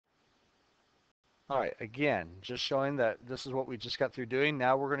All right, again, just showing that this is what we just got through doing.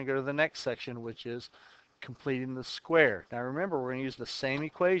 Now we're going to go to the next section, which is completing the square. Now remember, we're going to use the same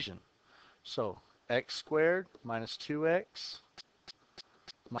equation. So x squared minus 2x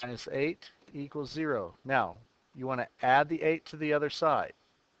minus 8 equals 0. Now, you want to add the 8 to the other side.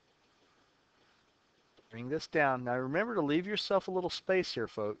 Bring this down. Now remember to leave yourself a little space here,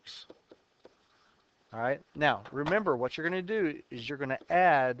 folks. All right. Now, remember what you're going to do is you're going to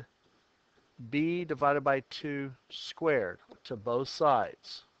add b divided by 2 squared to both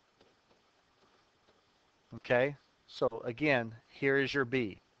sides. Okay? So again, here is your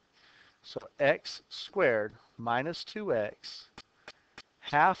b. So x squared minus 2x,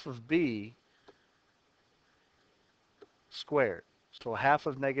 half of b squared. So half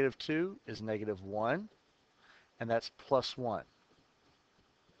of negative 2 is negative 1, and that's plus 1.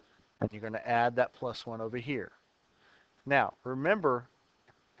 And you're going to add that plus 1 over here. Now, remember,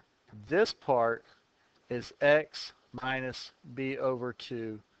 this part is x minus b over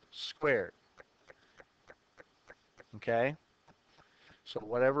 2 squared. Okay? So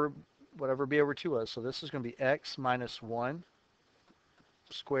whatever b over 2 was, so this is going to be x minus 1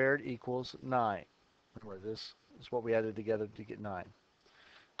 squared equals 9. Remember, this is what we added together to get 9.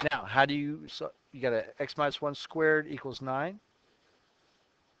 Now, how do you, so you got a x minus 1 squared equals 9.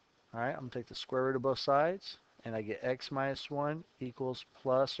 All right, I'm going to take the square root of both sides, and I get x minus 1 equals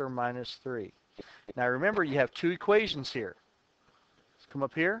plus or minus 3. Now remember, you have two equations here. Let's come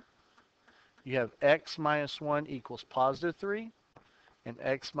up here. You have x minus 1 equals positive 3, and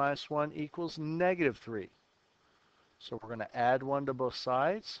x minus 1 equals negative 3. So we're going to add 1 to both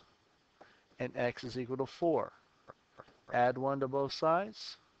sides, and x is equal to 4. Add 1 to both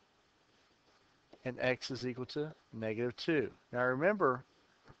sides, and x is equal to negative 2. Now remember,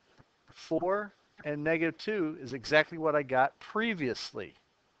 4 and negative 2 is exactly what I got previously.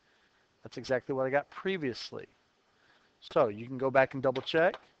 That's exactly what I got previously. So you can go back and double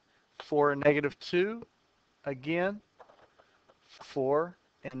check. 4 and negative 2, again, 4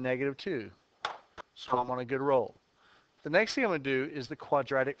 and negative 2. So I'm on a good roll. The next thing I'm going to do is the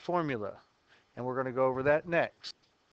quadratic formula, and we're going to go over that next.